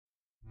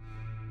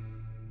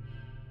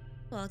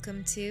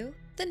Welcome to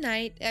the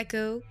Night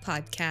Echo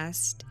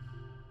Podcast,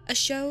 a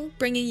show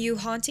bringing you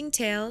haunting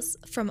tales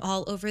from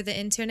all over the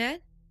internet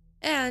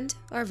and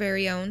our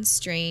very own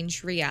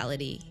strange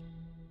reality.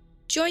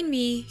 Join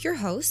me, your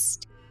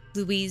host,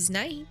 Louise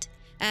Knight,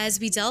 as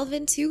we delve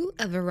into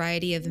a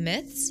variety of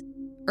myths,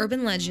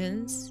 urban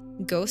legends,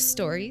 ghost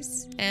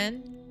stories,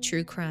 and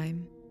true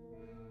crime.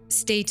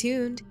 Stay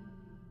tuned.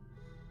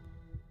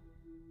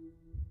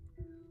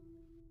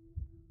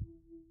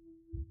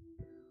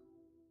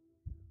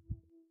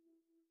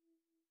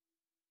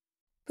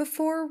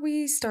 Before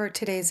we start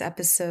today's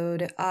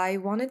episode, I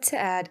wanted to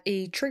add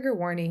a trigger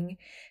warning,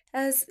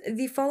 as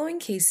the following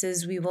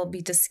cases we will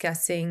be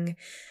discussing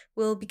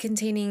will be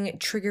containing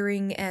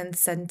triggering and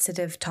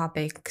sensitive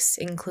topics,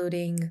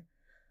 including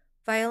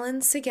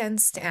violence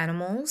against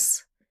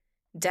animals,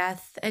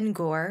 death and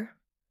gore,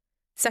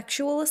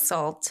 sexual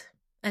assault,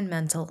 and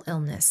mental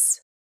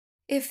illness.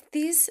 If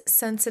these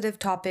sensitive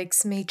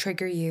topics may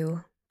trigger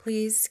you,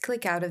 please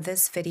click out of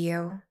this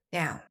video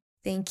now.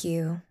 Thank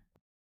you.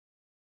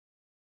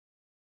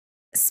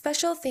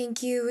 Special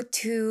thank you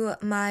to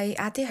my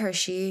Ate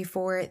Hershey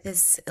for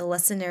this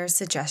listener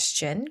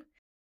suggestion.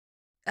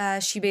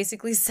 She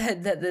basically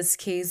said that this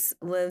case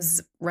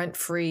lives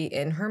rent-free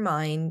in her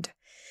mind,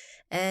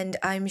 and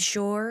I'm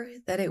sure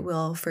that it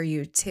will for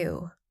you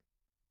too.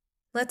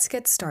 Let's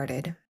get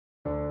started.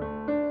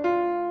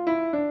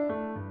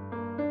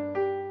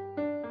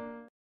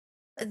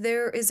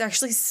 There is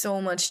actually so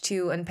much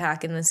to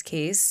unpack in this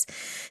case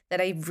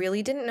that I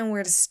really didn't know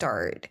where to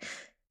start.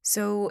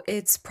 So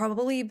it's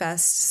probably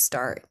best to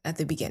start at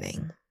the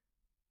beginning.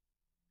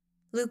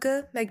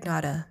 Luca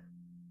Magnotta,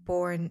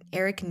 born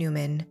Eric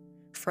Newman,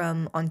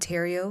 from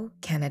Ontario,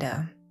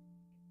 Canada.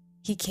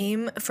 He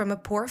came from a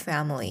poor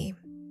family.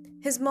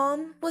 His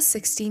mom was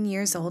 16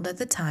 years old at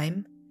the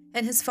time,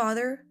 and his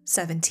father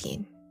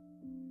 17.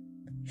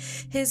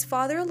 His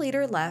father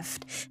later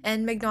left,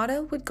 and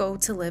Magnotta would go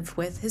to live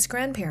with his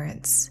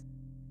grandparents.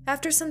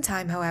 After some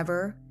time,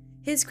 however,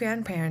 his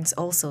grandparents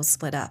also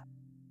split up.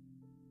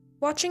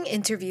 Watching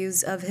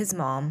interviews of his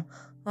mom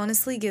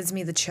honestly gives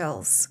me the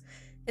chills.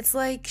 It's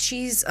like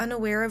she's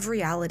unaware of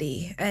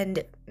reality,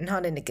 and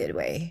not in a good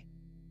way.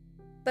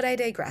 But I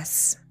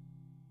digress.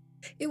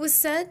 It was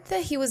said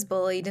that he was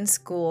bullied in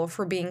school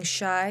for being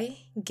shy,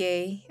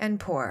 gay,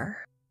 and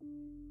poor.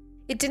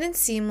 It didn't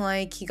seem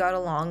like he got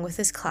along with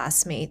his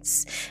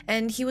classmates,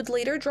 and he would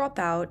later drop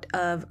out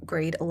of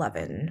grade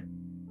 11.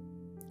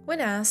 When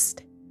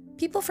asked,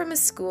 people from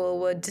his school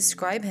would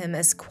describe him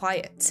as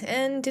quiet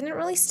and didn't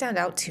really stand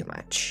out too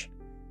much.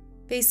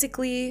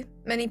 Basically,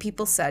 many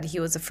people said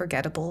he was a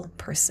forgettable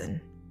person.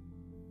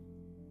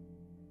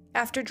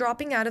 After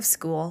dropping out of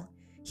school,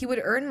 he would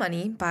earn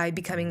money by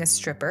becoming a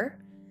stripper,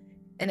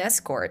 an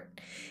escort,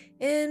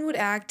 and would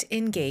act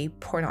in gay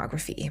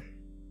pornography.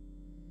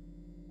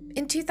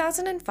 In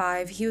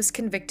 2005, he was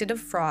convicted of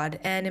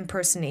fraud and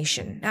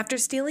impersonation after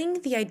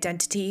stealing the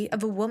identity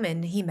of a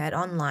woman he met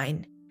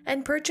online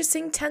and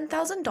purchasing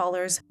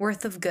 $10,000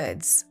 worth of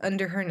goods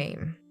under her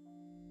name.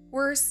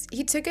 Worse,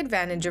 he took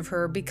advantage of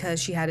her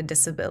because she had a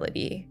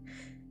disability,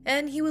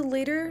 and he would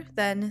later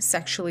then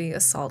sexually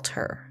assault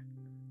her.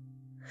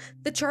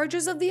 The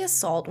charges of the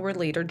assault were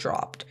later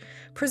dropped,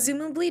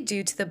 presumably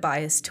due to the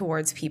bias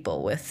towards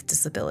people with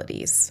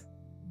disabilities.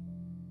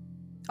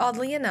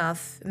 Oddly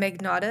enough,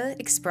 Magnotta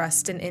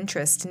expressed an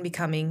interest in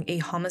becoming a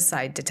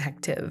homicide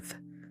detective.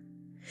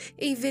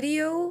 A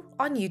video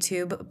on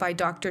YouTube by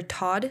Dr.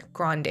 Todd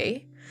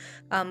Grande,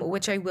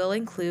 which I will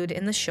include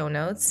in the show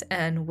notes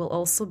and will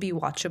also be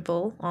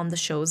watchable on the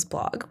show's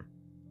blog.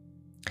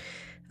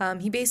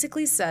 He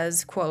basically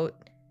says, quote,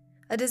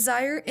 "A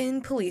desire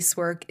in police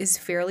work is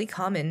fairly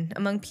common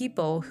among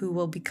people who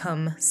will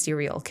become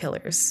serial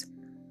killers,"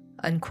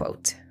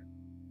 unquote.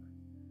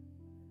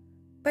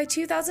 By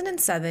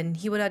 2007,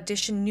 he would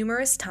audition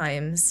numerous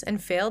times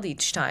and failed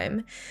each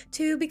time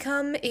to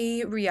become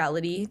a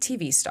reality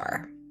TV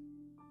star.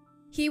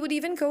 He would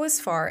even go as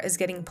far as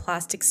getting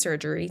plastic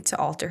surgery to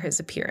alter his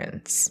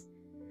appearance.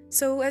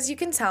 So as you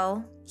can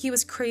tell, he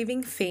was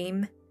craving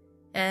fame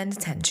and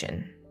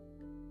attention.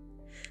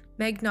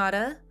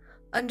 Magnotta,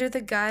 under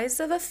the guise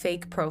of a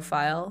fake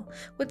profile,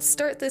 would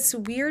start this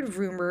weird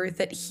rumor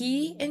that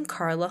he and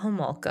Karla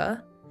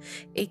Homolka,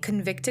 a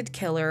convicted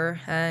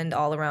killer and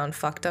all-around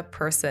fucked up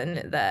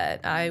person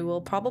that I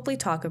will probably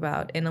talk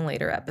about in a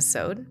later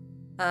episode,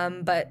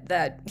 but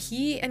that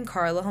he and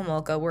Karla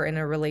Homolka were in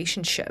a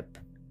relationship,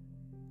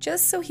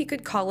 just so he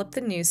could call up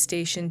the news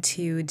station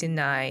to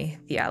deny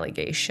the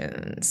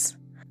allegations.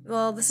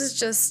 Well, this is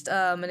just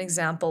an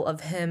example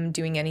of him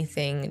doing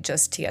anything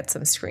just to get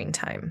some screen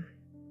time.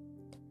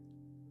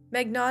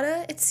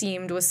 Magnotta, it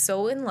seemed, was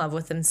so in love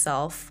with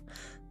himself.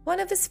 One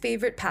of his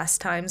favorite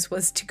pastimes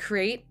was to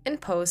create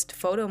and post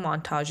photo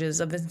montages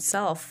of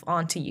himself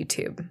onto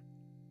YouTube.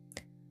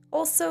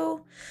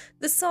 Also,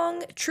 the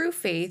song True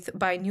Faith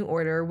by New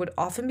Order would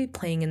often be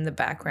playing in the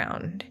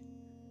background.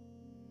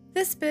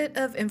 This bit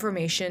of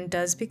information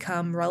does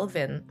become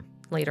relevant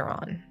later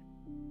on.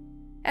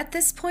 At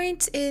this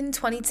point in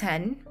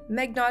 2010,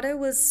 Magnotta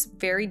was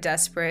very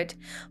desperate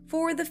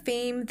for the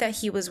fame that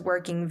he was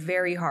working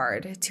very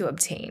hard to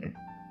obtain.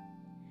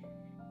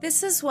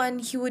 This is when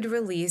he would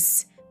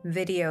release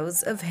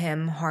videos of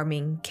him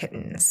harming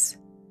kittens.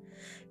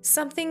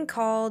 Something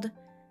called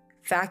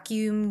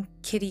Vacuum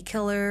Kitty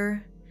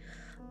Killer.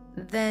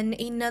 Then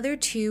another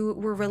 2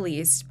 were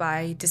released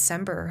by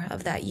December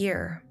of that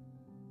year.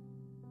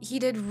 He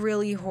did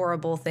really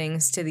horrible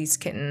things to these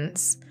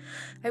kittens.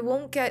 I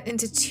won't get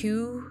into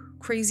too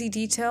crazy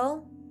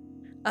detail,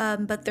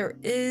 but there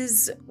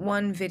is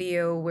one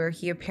video where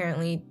he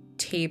apparently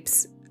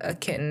tapes a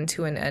kitten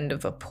to an end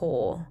of a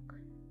pole,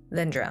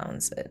 then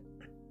drowns it.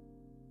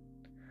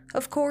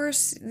 Of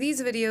course,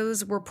 these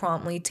videos were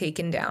promptly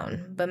taken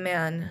down, but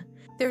man,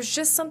 there's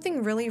just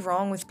something really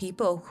wrong with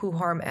people who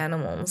harm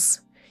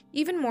animals,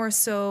 even more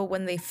so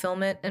when they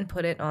film it and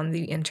put it on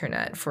the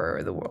internet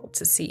for the world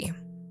to see.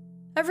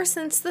 Ever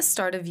since the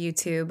start of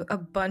YouTube, a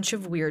bunch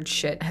of weird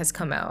shit has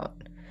come out.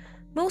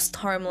 Most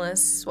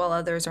harmless, while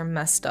others are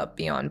messed up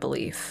beyond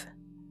belief.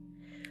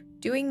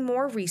 Doing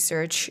more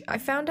research, I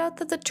found out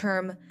that the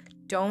term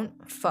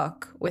 "don't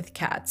fuck with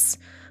cats"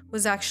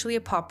 was actually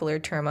a popular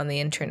term on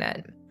the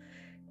internet.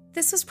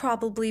 This was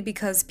probably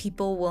because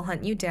people will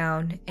hunt you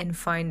down and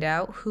find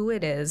out who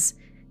it is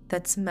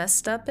that's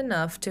messed up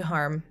enough to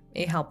harm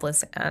a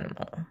helpless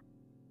animal.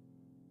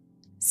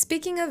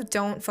 Speaking of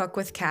Don't Fuck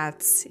With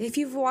Cats, if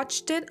you've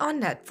watched it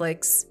on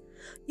Netflix,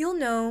 you'll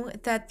know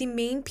that the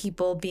main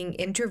people being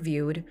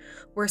interviewed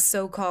were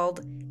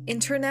so-called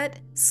internet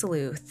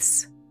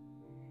sleuths.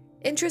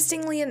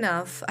 Interestingly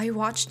enough, I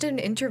watched an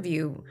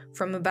interview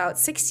from about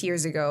 6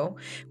 years ago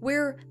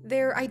where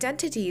their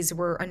identities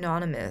were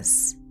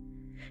anonymous.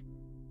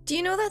 Do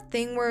you know that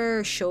thing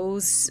where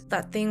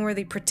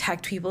they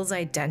protect people's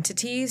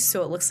identities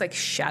so it looks like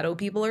shadow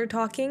people are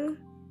talking?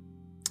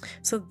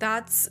 So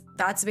that's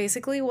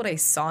basically what I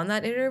saw in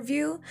that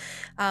interview.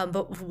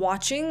 But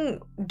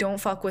watching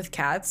Don't Fuck With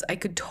Cats, I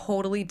could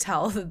totally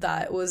tell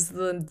that was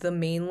the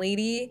main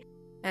lady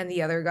and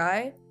the other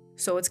guy.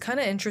 So it's kind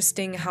of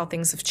interesting how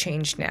things have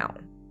changed now.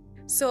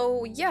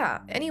 So yeah,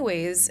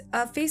 anyways,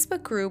 a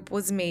Facebook group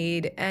was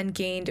made and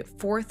gained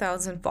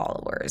 4,000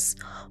 followers,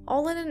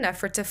 all in an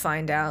effort to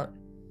find out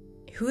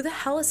who the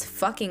hell is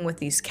fucking with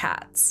these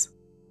cats.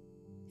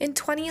 In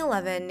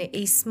 2011,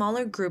 a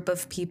smaller group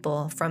of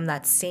people from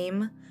that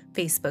same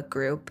Facebook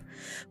group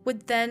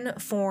would then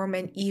form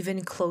an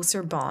even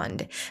closer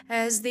bond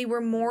as they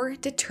were more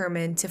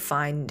determined to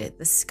find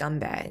the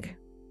scumbag.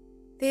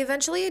 They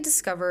eventually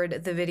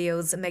discovered the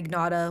videos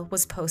Magnotta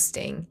was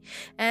posting,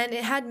 and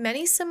it had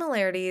many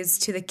similarities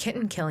to the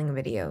kitten killing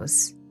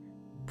videos.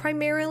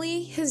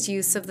 Primarily his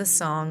use of the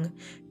song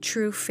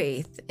True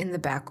Faith in the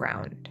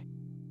background.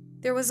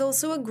 There was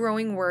also a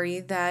growing worry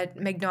that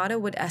Magnotta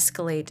would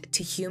escalate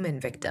to human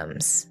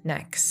victims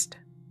next.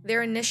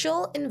 Their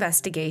initial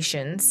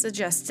investigation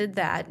suggested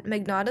that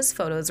Magnotta's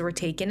photos were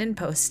taken and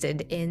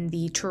posted in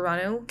the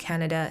Toronto,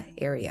 Canada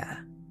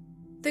area.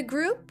 The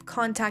group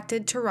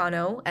contacted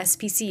Toronto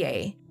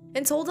SPCA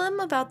and told them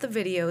about the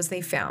videos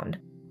they found,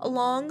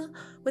 along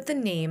with the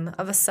name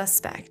of a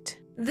suspect.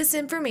 This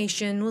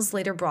information was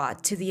later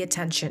brought to the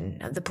attention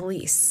of the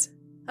police.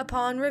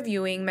 Upon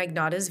reviewing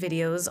Magnotta's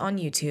videos on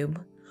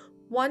YouTube,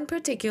 one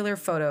particular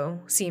photo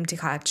seemed to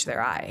catch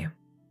their eye.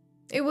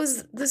 It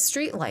was the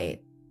streetlight.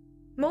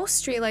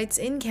 Most streetlights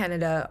in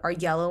Canada are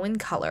yellow in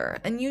color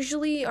and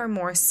usually are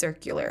more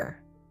circular.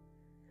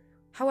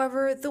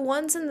 However, the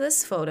ones in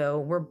this photo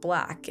were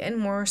black and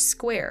more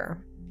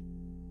square.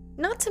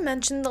 Not to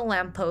mention the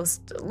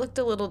lamppost looked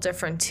a little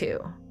different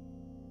too.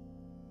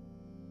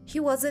 He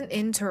wasn't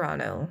in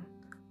Toronto.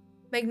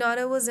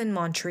 Magnotta was in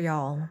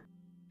Montreal.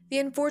 The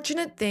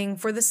unfortunate thing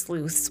for the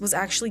sleuths was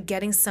actually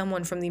getting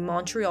someone from the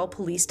Montreal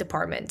Police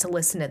Department to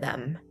listen to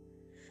them.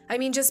 I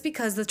mean, just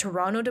because the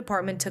Toronto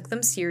department took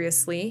them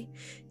seriously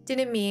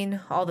didn't mean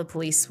all the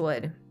police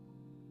would.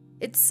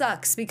 It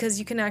sucks because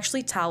you can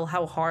actually tell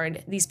how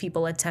hard these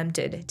people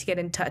attempted to get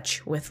in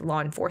touch with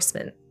law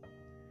enforcement.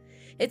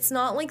 It's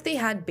not like they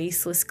had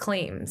baseless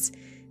claims,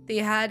 they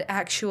had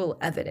actual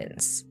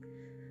evidence.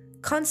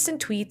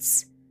 Constant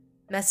tweets,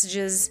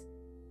 messages,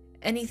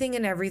 anything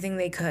and everything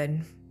they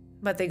could.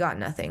 But they got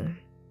nothing.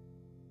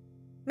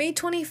 May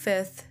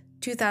 25th,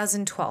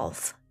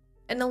 2012,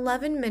 an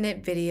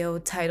 11-minute video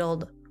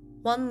titled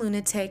 "One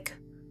Lunatic,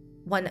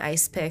 One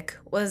Ice Pick"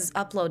 was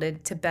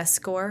uploaded to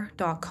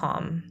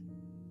bestscore.com.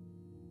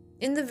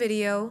 In the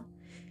video,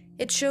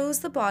 it shows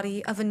the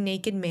body of a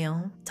naked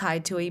male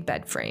tied to a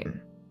bed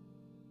frame.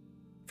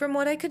 From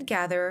what I could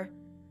gather,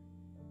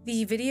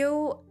 the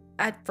video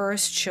at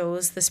first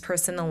shows this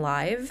person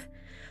alive,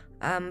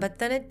 but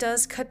then it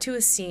does cut to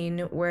a scene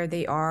where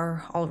they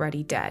are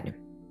already dead.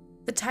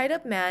 The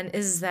tied-up man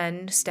is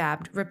then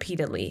stabbed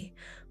repeatedly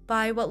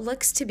by what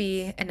looks to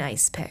be an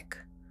ice pick,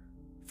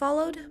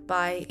 followed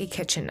by a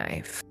kitchen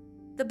knife.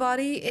 The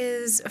body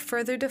is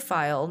further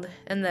defiled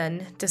and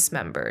then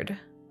dismembered.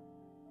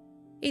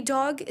 A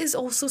dog is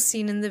also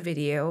seen in the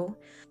video,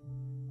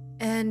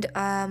 And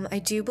I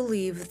do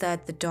believe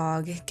that the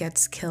dog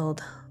gets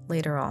killed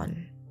later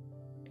on.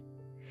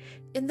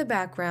 In the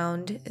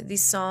background, the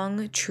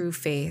song True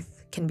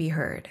Faith can be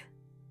heard.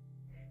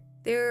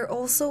 There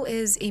also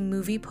is a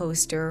movie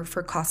poster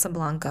for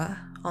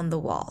Casablanca on the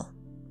wall.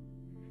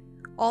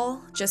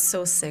 All just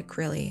so sick,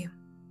 really.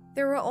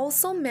 There are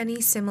also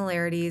many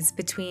similarities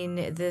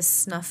between this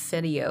snuff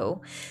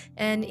video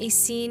and a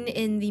scene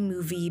in the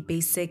movie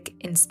Basic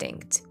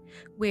Instinct,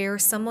 where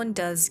someone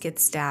does get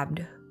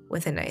stabbed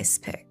with an ice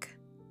pick.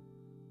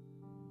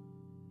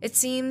 It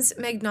seems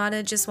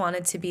Magnotta just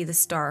wanted to be the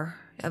star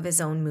of his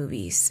own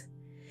movies,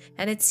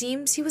 and it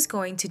seems he was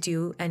going to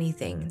do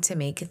anything to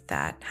make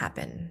that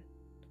happen.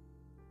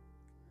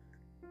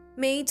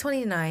 May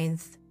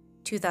 29th,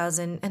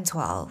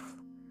 2012.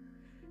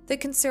 The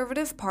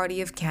Conservative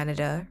Party of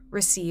Canada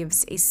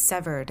receives a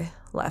severed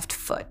left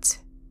foot.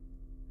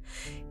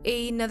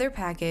 Another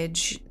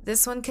package,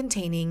 this one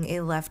containing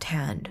a left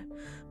hand,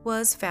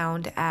 was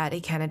found at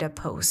a Canada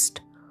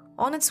Post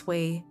on its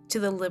way to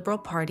the Liberal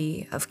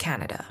Party of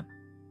Canada.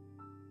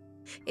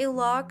 A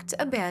locked,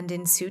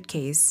 abandoned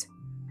suitcase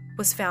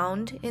was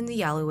found in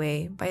the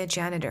alleyway by a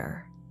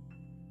janitor.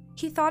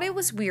 He thought it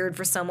was weird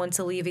for someone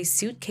to leave a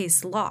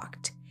suitcase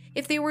locked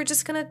if they were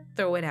just gonna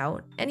throw it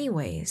out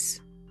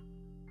anyways.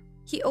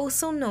 He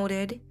also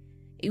noted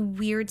a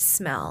weird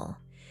smell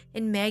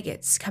and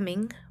maggots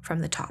coming from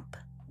the top.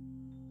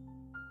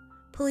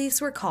 Police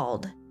were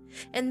called,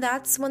 and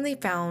that's when they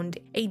found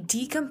a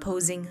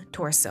decomposing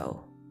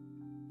torso.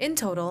 In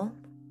total,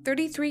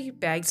 33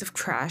 bags of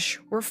trash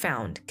were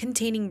found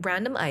containing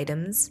random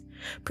items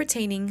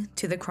pertaining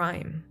to the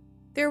crime.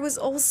 There was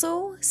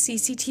also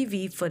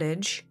CCTV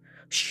footage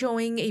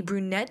showing a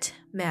brunette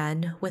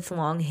man with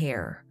long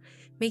hair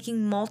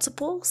making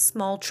multiple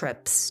small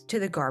trips to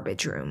the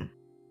garbage room.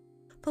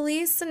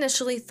 Police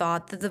initially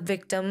thought that the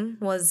victim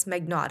was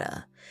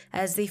Magnotta,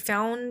 as they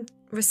found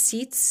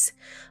receipts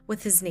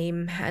with his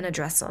name and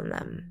address on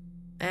them.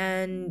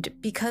 And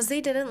because they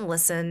didn't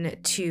listen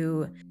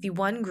to the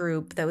one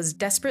group that was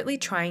desperately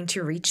trying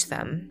to reach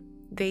them,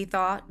 they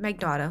thought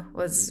Magnotta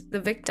was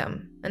the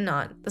victim and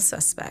not the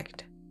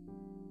suspect.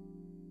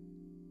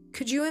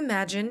 Could you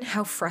imagine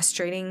how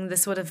frustrating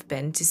this would have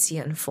been to see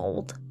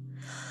unfold?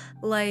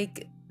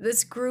 Like,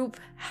 this group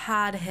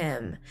had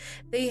him.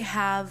 They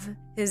have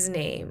his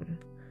name.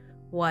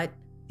 What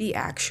the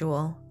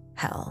actual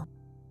hell?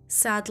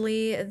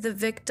 Sadly, the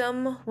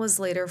victim was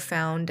later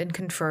found and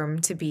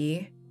confirmed to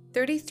be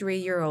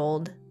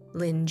 33-year-old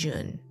Lin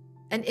Jun,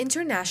 an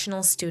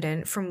international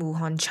student from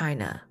Wuhan,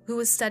 China, who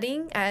was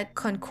studying at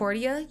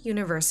Concordia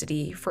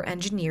University for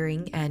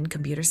engineering and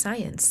computer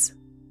science.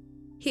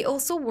 He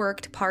also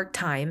worked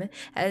part-time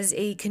as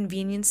a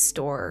convenience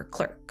store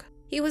clerk.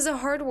 He was a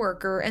hard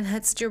worker and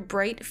had such a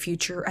bright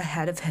future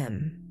ahead of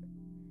him.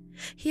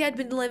 He had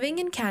been living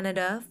in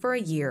Canada for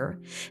a year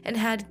and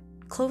had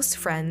close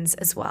friends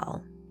as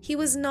well. He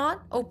was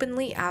not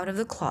openly out of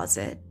the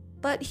closet,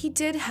 but he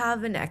did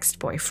have an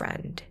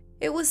ex-boyfriend.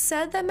 It was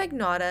said that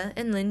Magnotta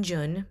and Lin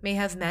Jun may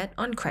have met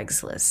on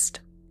Craigslist.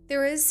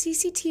 There is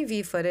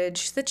CCTV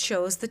footage that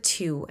shows the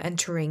two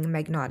entering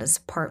Magnotta's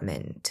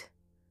apartment.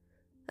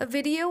 A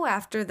video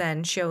after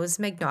then shows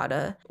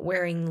Magnotta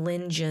wearing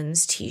Lin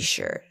Jun's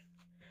t-shirt.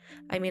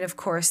 I mean, of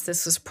course,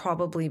 this was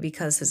probably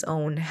because his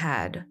own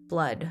had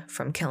blood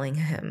from killing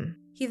him.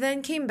 He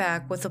then came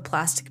back with a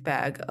plastic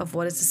bag of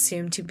what is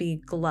assumed to be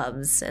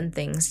gloves and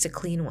things to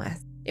clean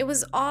with. It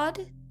was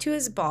odd to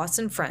his boss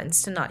and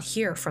friends to not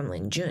hear from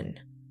Lin Jun.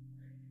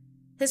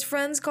 His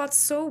friends got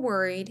so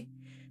worried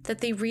that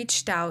they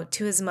reached out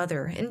to his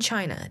mother in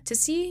China to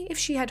see if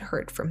she had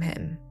heard from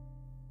him.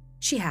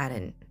 She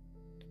hadn't.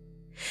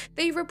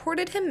 They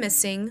reported him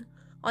missing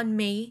on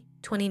May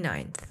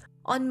 29th.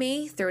 On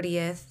May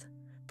 30th,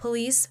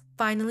 police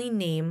finally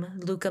name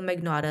Luca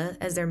Magnotta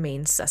as their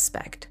main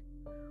suspect,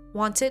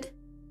 wanted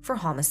for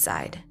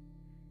homicide.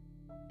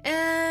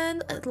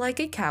 And like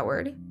a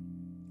coward,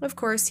 of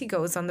course, he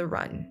goes on the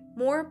run.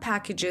 More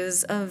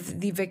packages of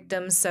the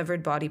victim's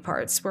severed body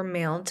parts were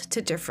mailed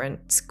to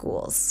different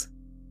schools.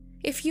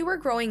 If you were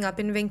growing up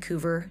in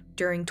Vancouver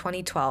during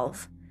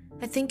 2012,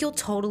 I think you'll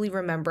totally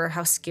remember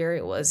how scary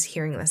it was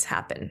hearing this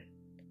happen.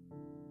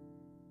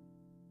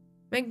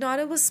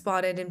 Magnotta was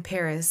spotted in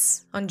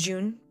Paris on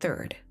June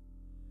 3rd,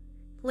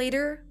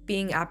 later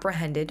being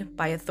apprehended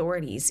by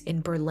authorities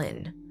in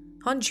Berlin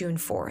on June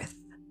 4th.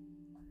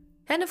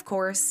 And of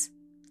course,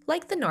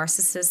 like the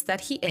narcissist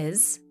that he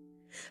is,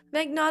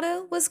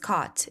 Magnotta was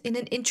caught in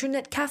an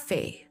internet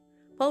cafe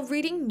while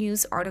reading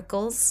news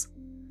articles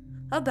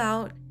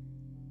about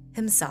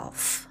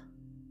himself.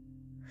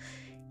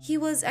 He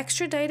was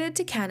extradited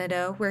to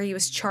Canada, where he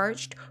was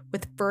charged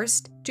with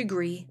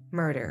first-degree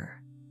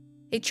murder,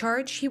 a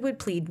charge he would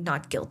plead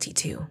not guilty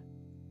to.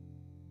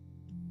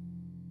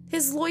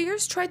 His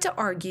lawyers tried to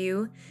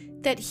argue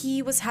that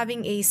he was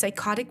having a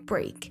psychotic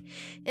break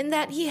and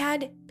that he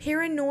had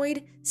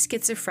paranoid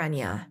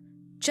schizophrenia,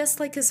 just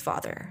like his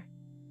father.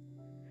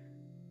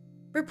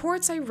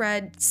 Reports I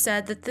read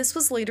said that this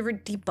was later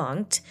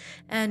debunked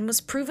and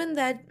was proven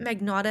that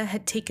Magnotta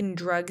had taken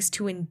drugs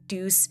to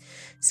induce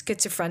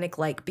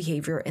schizophrenic-like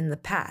behavior in the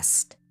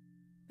past.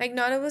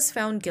 Magnotta was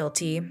found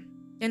guilty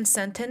and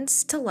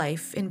sentenced to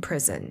life in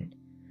prison,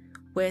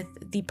 with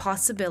the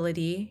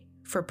possibility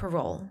for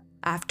parole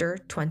after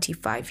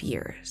 25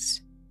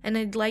 years. And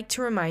I'd like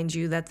to remind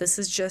you that this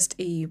is just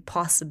a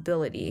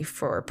possibility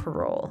for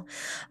parole.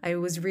 I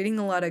was reading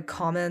a lot of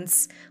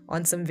comments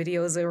on some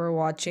videos I were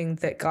watching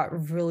that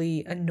got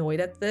really annoyed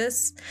at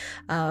this.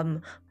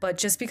 But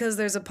just because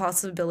there's a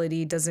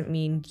possibility doesn't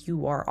mean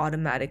you are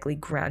automatically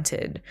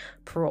granted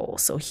parole.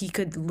 So he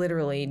could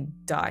literally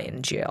die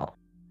in jail.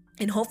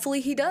 And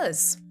hopefully he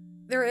does.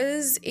 There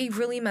is a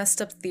really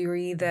messed up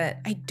theory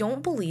that I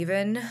don't believe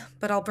in,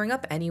 but I'll bring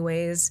up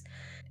anyways.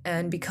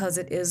 And because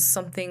it is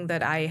something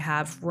that I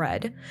have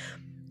read,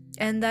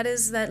 and that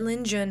is that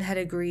Lin Jun had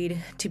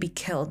agreed to be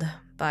killed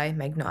by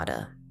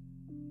Magnotta.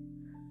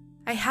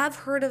 I have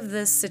heard of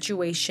this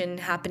situation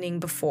happening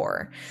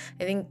before.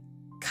 I think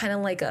kind of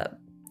like a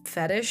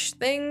fetish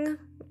thing.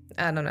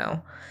 I don't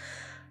know.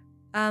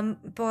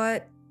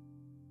 But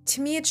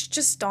to me, it's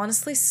just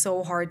honestly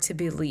so hard to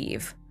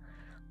believe.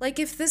 Like,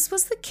 if this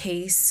was the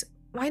case,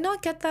 why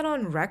not get that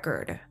on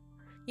record?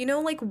 You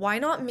know, like, why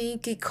not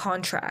make a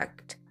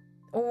contract?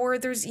 Or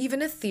there's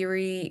even a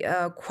theory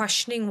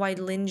questioning why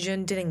Lin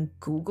Jun didn't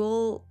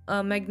Google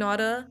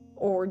Magnotta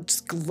or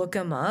just look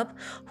him up.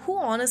 Who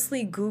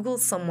honestly Googles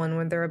someone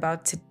when they're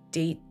about to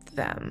date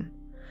them?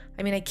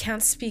 I mean, I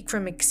can't speak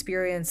from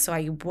experience, so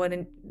I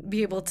wouldn't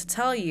be able to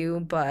tell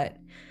you, but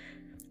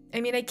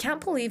I mean, I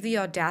can't believe the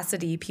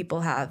audacity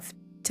people have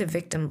to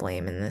victim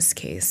blame in this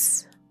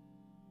case.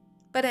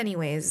 But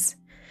anyways,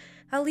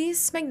 at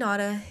least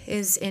Magnotta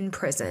is in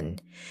prison,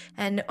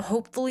 and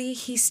hopefully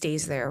he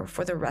stays there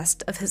for the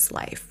rest of his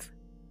life.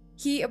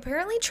 He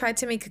apparently tried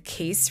to make a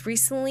case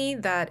recently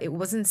that it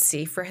wasn't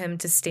safe for him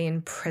to stay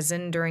in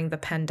prison during the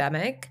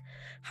pandemic.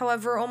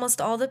 However,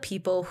 almost all the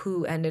people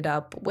who ended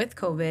up with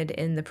COVID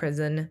in the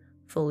prison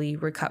fully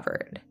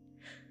recovered.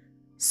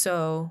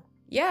 So,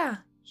 yeah,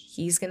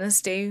 he's gonna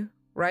stay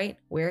right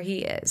where he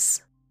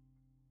is.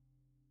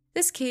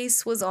 This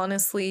case was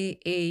honestly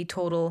a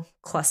total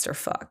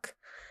clusterfuck.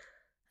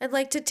 I'd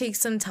like to take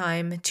some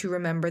time to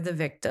remember the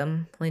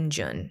victim, Lin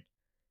Jun.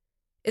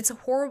 It's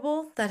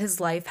horrible that his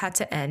life had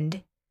to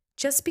end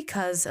just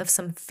because of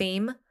some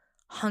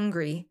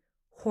fame-hungry,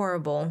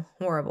 horrible,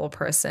 horrible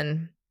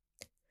person.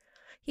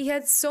 He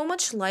had so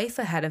much life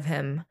ahead of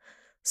him,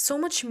 so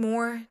much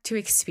more to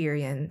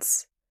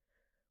experience.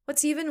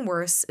 What's even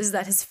worse is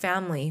that his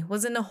family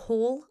was in a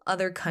whole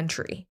other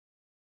country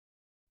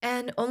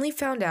and only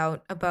found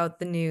out about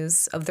the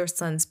news of their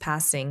son's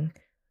passing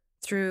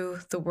through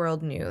the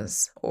world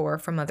news or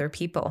from other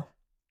people.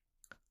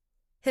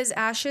 His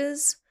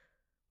ashes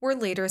were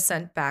later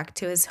sent back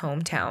to his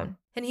hometown,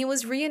 and he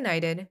was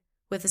reunited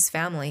with his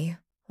family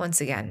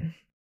once again.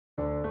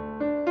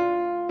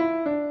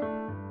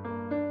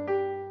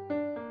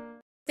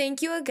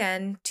 Thank you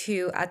again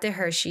to Ate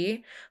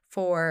Hershey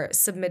for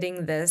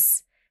submitting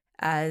this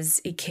as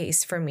a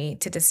case for me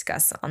to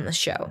discuss on the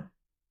show.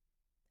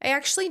 I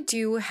actually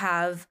do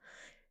have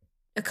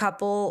a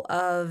couple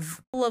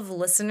of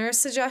listener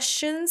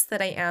suggestions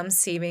that I am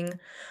saving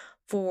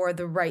for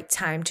the right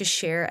time to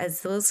share,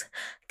 as those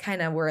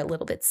kind of were a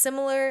little bit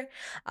similar.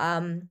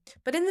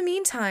 But in the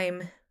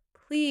meantime,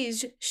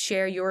 please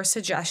share your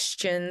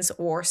suggestions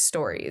or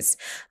stories.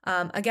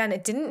 Again,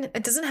 it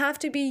doesn't have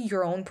to be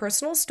your own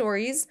personal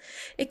stories.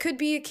 It could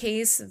be a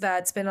case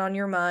that's been on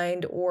your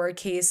mind or a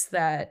case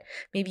that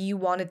maybe you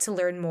wanted to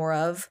learn more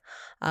of.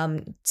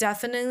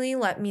 Definitely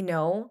let me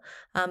know.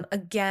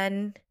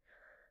 Again,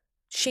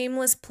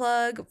 shameless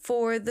plug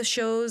for the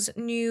show's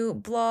new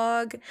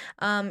blog.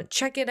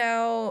 Check it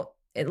out.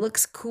 It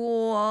looks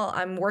cool.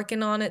 I'm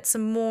working on it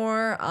some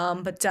more,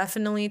 but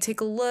definitely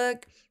take a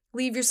look.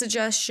 Leave your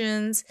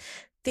suggestions.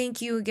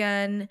 Thank you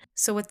again.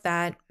 So with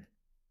that,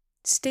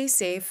 stay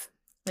safe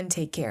and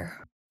take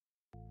care.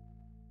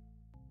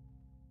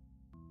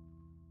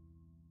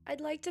 I'd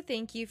like to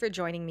thank you for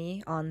joining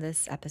me on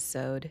this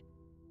episode.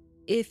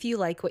 If you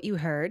like what you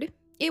heard,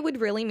 it would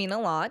really mean a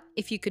lot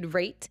if you could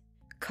rate,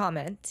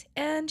 comment,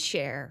 and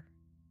share.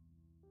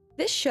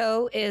 This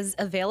show is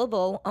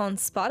available on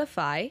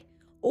Spotify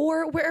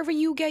or wherever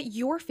you get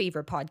your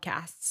favorite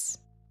podcasts.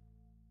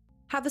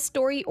 Have a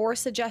story or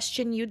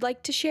suggestion you'd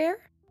like to share?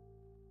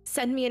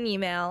 Send me an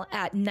email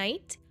at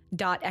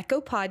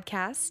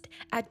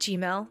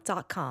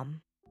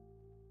night.echopodcast@gmail.com.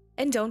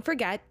 And don't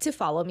forget to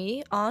follow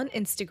me on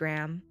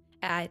Instagram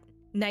at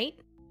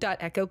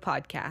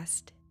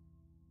night.echopodcast.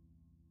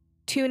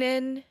 Tune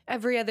in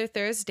every other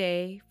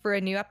Thursday for a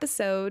new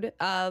episode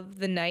of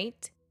the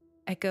Night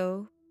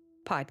Echo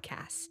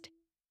Podcast.